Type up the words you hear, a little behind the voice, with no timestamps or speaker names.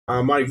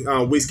Mark,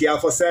 Whiskey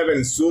Alpha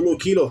 7, Zulu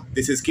Kilo.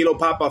 This is Kilo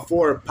Papa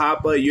 4,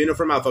 Papa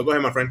Uniform Alpha. Go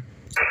ahead, my friend.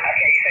 Okay,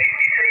 you say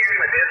you're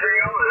with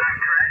Israel, is that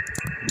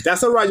correct?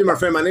 That's all right, my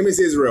friend. My name is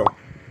Israel.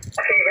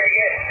 Okay, very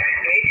good. Nice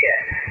to meet you.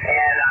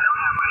 And I don't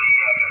have my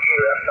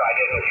computer up, so I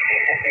didn't.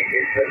 And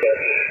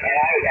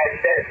I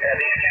said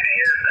the antenna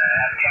here is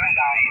antenna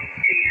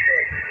 9 T6,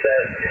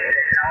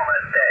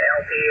 6-element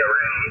LP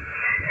array.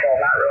 So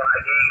not real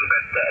high gain,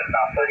 but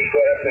about 30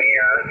 foot up in the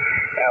air.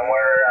 And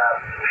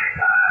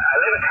I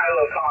live in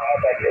Kylo, Colorado,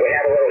 but we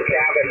have a little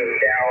cabin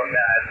down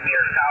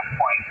near South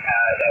Point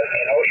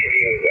in Ocean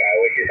View,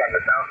 which is on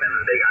the south end of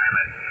the Big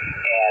Island.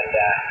 And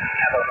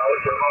have a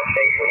remote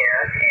station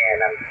here, and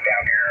I'm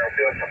down here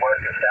doing some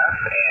work and stuff,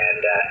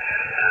 and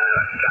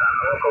got on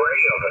the local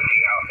radio to see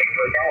how things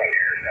were going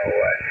here. So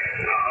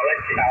I'll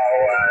let you go.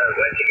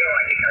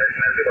 I think I heard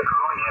some other people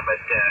calling you,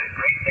 but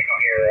great signal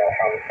here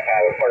from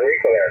Puerto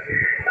Rico there.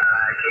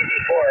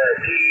 KG4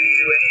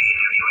 PUA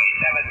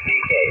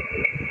 7DK.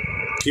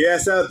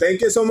 QSL,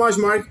 thank you so much,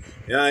 Mark.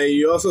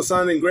 You also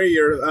sounding great.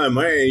 You're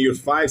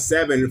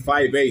 5'7",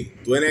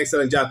 5'8", doing an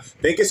excellent job.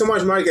 Thank you so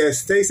much, Mark.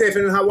 Stay safe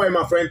in Hawaii,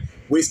 my friend.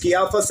 Whiskey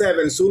Alpha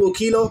 7, Zulu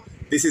Kilo.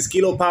 This is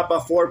Kilo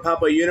Papa 4,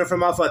 Papa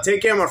Uniform Alpha.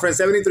 Take care, my friend.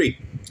 73.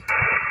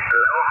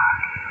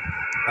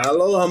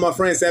 Aloha, my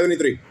friend.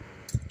 73.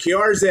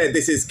 QRZ,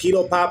 this is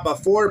Kilo Papa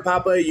 4,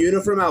 Papa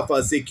Uniform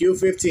Alpha, CQ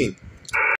 15.